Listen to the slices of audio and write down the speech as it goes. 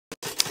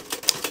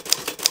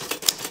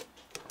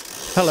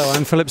Hello,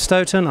 I'm Philip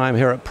Stoughton. I'm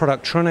here at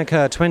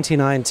Productronica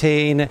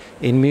 2019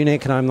 in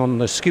Munich, and I'm on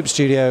the Scoop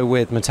Studio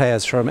with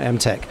Mattias from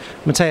MTEK.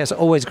 Mattias,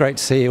 always great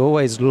to see you.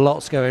 Always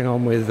lots going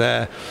on with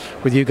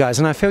you guys,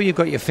 and I feel you've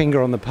got your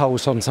finger on the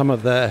pulse on some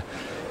of the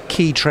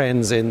key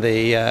trends in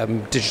the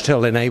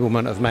digital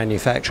enablement of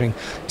manufacturing.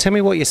 Tell me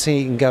what you're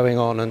seeing going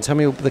on, and tell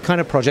me the kind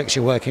of projects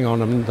you're working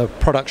on and the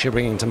products you're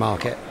bringing to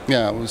market.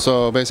 Yeah,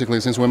 so basically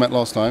since we met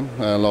last time,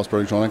 last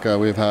Productronica,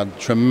 we've had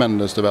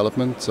tremendous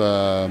development.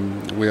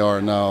 We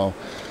are now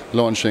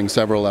launching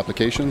several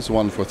applications,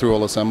 one for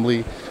through-all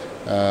assembly,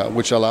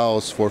 which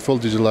allows for full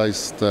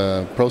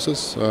digitalized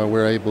process.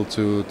 We're able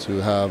to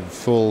have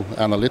full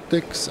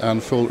analytics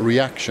and full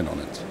reaction on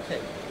it.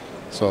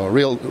 So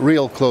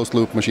real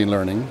closed-loop machine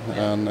learning,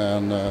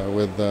 and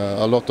with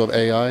a lot of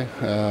AI,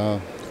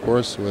 of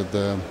course, with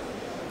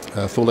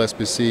full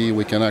SPC,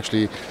 we can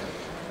actually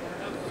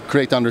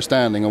create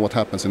understanding of what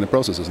happens in the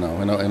processes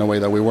now in a way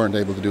that we weren't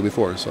able to do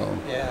before. So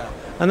yeah,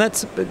 and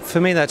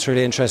for me that's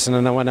really interesting.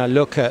 And when I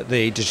look at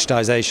the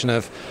digitization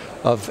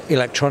of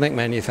electronic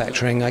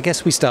manufacturing, I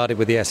guess we started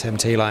with the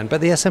SMT line, but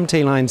the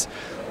SMT line's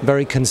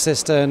very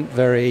consistent,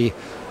 very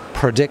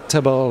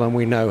predictable, and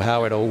we know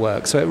how it all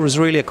works. So it was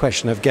really a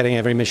question of getting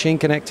every machine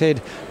connected,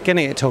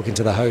 getting it talking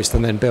to the host,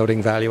 and then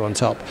building value on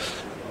top.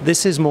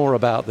 This is more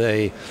about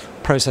the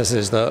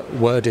processes that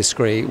were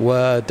discrete,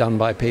 were done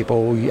by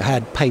people,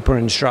 had paper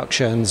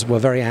instructions, were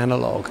very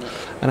analog,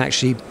 and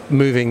actually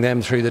moving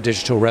them through the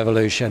digital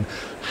revolution.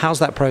 How's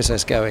that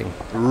process going?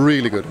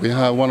 Really good. We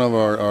have one of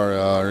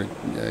our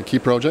key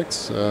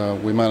projects.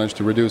 We managed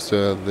to reduce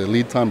the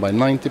lead time by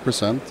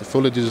 90%, a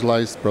fully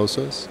digitalized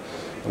process,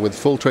 with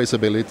full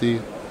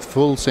traceability,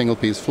 full single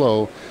piece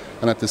flow,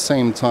 and at the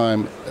same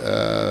time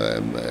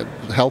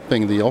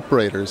helping the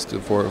operators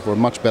for a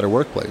much better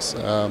workplace.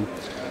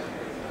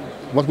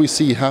 What we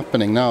see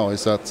happening now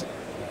is that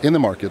in the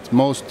market,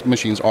 most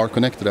machines are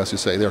connected, as you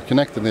say. They're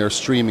connected, they are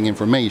streaming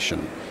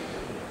information.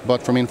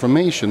 But from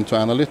information to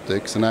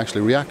analytics and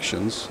actually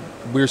reactions,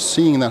 we're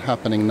seeing that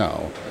happening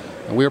now.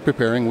 And we are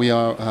preparing, we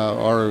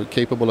are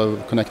capable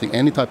of connecting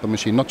any type of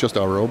machine, not just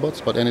our robots,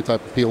 but any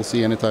type of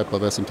PLC, any type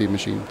of SMT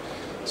machine.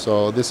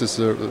 So this is,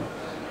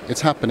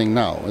 it's happening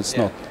now. It's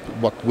not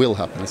what will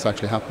happen, it's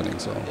actually happening.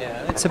 So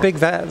yeah, it's a big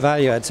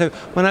value add. So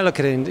when I look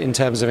at it in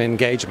terms of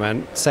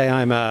engagement, say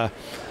I'm a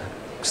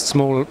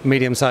small,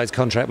 medium-sized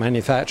contract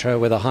manufacturer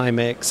with a high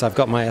mix, I've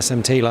got my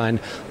SMT line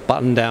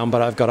buttoned down,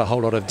 but I've got a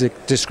whole lot of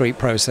discrete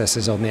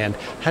processes on the end.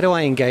 How do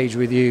I engage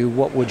with you?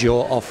 What would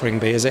your offering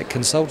be? Is it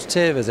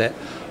consultative? Is it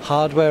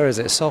hardware? Is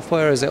it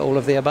software? Is it all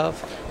of the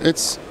above?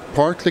 It's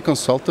partly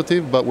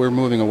consultative, but we're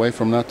moving away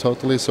from that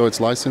totally, so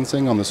it's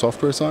licensing on the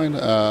software side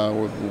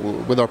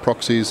with our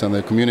proxies and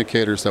the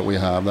communicators that we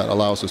have that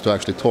allows us to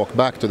actually talk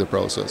back to the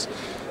process.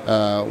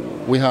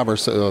 We have our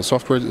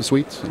software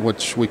suite,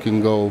 which we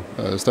can go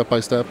step by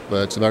step.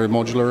 It's very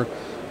modular.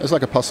 It's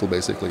like a puzzle,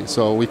 basically.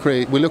 So we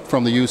look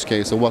from the use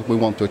case of what we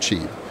want to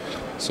achieve.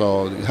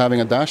 So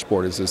having a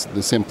dashboard is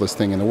the simplest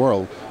thing in the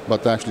world,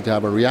 but actually to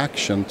have a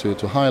reaction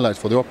to highlight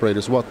for the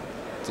operators what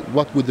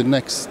would the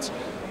next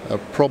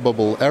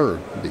probable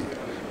error be,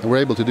 and we're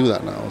able to do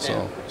that now.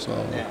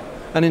 Yeah.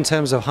 And in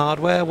terms of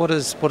hardware, what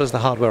does the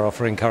hardware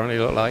offering currently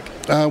look like?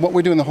 What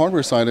we do on the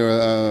hardware side,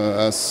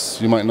 as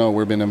you might know,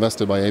 we've been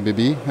invested by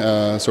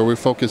ABB, so we're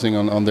focusing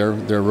on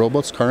their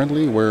robots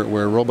currently.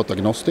 We're robot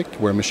agnostic,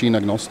 we're machine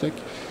agnostic,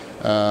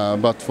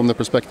 but from the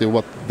perspective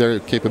what their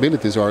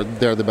capabilities are,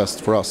 they're the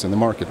best for us in the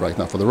market right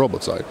now for the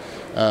robot side.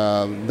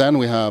 Then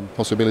we have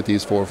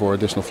possibilities for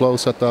additional flow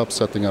setups,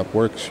 setting up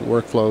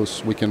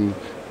workflows. We can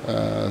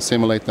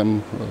simulate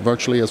them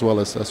virtually as well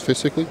as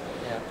physically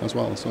as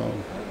well. So.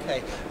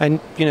 Okay. And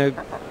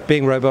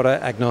being robot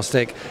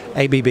agnostic,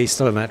 ABB is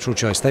still a natural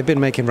choice. They've been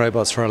making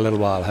robots for a little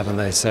while, haven't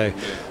they? So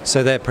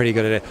they're pretty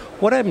good at it.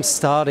 What I'm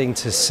starting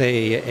to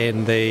see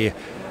in the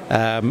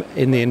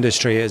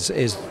industry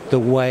is the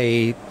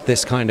way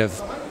this kind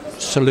of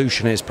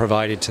solution is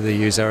provided to the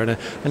user,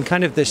 and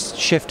kind of this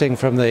shifting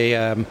from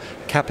the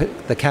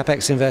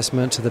capex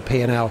investment to the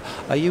P&L.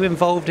 Are you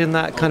involved in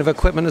that kind of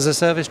equipment as a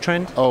service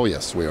trend? Oh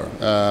yes, we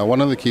are.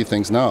 One of the key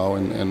things now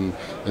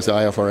is the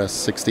IFRS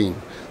 16,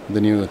 the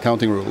new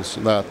accounting rules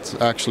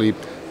that actually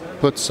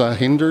puts a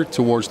hinder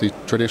towards the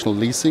traditional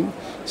leasing.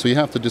 So you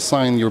have to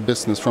design your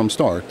business from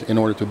start in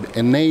order to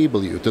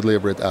enable you to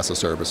deliver it as a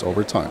service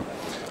over time.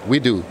 We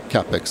do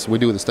capex, we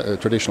do the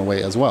traditional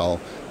way as well.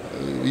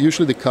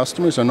 Usually the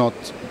customers are not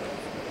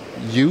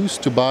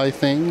used to buy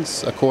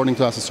things according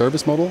to as a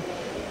service model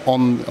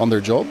on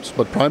their jobs,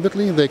 but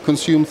privately they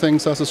consume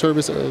things as a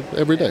service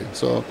every day.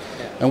 So,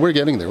 and we're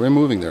getting there, we're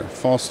moving there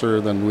faster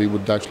than we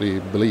would actually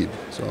believe.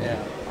 So.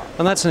 Yeah.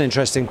 And that's an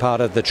interesting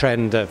part of the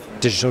trend of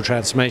digital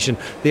transformation.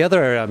 The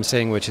other area I'm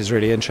seeing, which is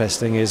really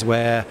interesting, is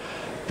where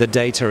the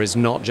data is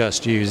not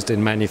just used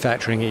in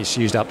manufacturing, it's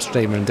used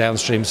upstream and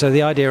downstream. So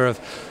the idea of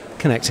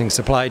connecting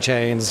supply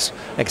chains,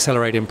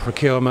 accelerating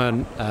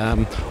procurement,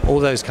 all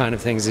those kind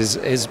of things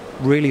is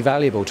really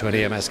valuable to an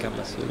EMS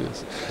company. Yes, it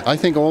is. I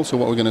think also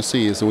what we're going to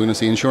see is that we're going to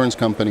see insurance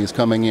companies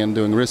coming in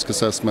doing risk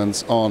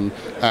assessments on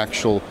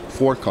actual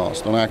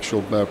forecast, on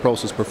actual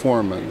process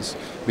performance,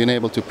 being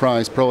able to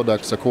price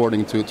products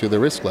according to the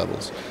risk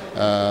levels.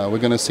 We're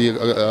going to see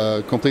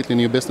a completely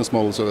new business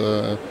models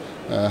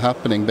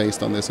happening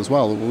based on this as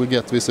well. We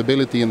get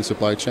visibility in the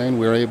supply chain,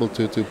 we're able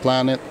to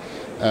plan it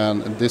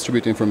and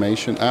distribute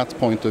information at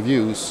point of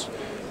use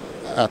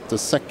at the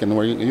second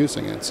we're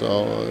using it.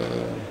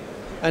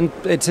 And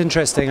it's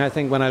interesting, I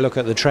think, when I look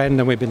at the trend,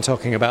 and we've been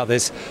talking about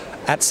this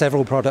at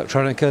several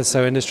Productronica,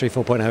 so Industry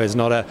 4.0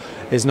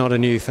 is not a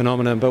new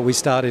phenomenon, but we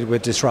started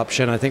with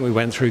disruption, I think we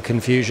went through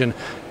confusion,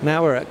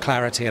 now we're at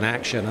clarity and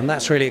action, and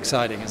that's really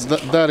exciting.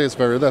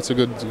 That's a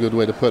good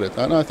way to put it.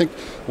 And I think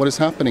what is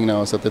happening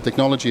now is that the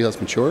technology has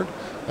matured,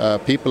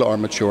 people are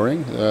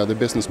maturing, the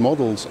business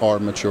models are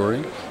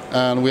maturing,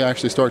 and we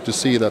actually start to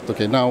see that,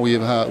 okay, now we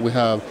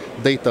have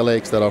data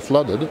lakes that are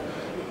flooded.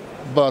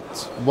 But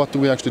what do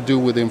we actually do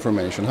with the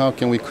information? How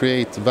can we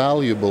create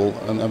valuable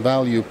and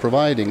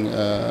value-providing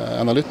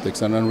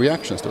analytics and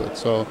reactions to it?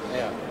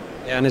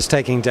 Yeah, and it's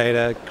taking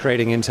data,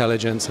 creating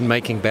intelligence, and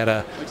making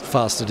better,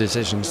 faster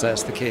decisions.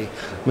 That's the key.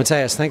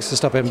 Mattias, thanks for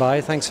stopping by.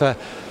 Thanks for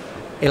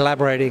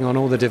elaborating on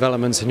all the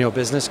developments in your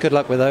business. Good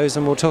luck with those,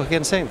 and we'll talk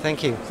again soon.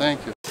 Thank you.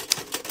 Thank you.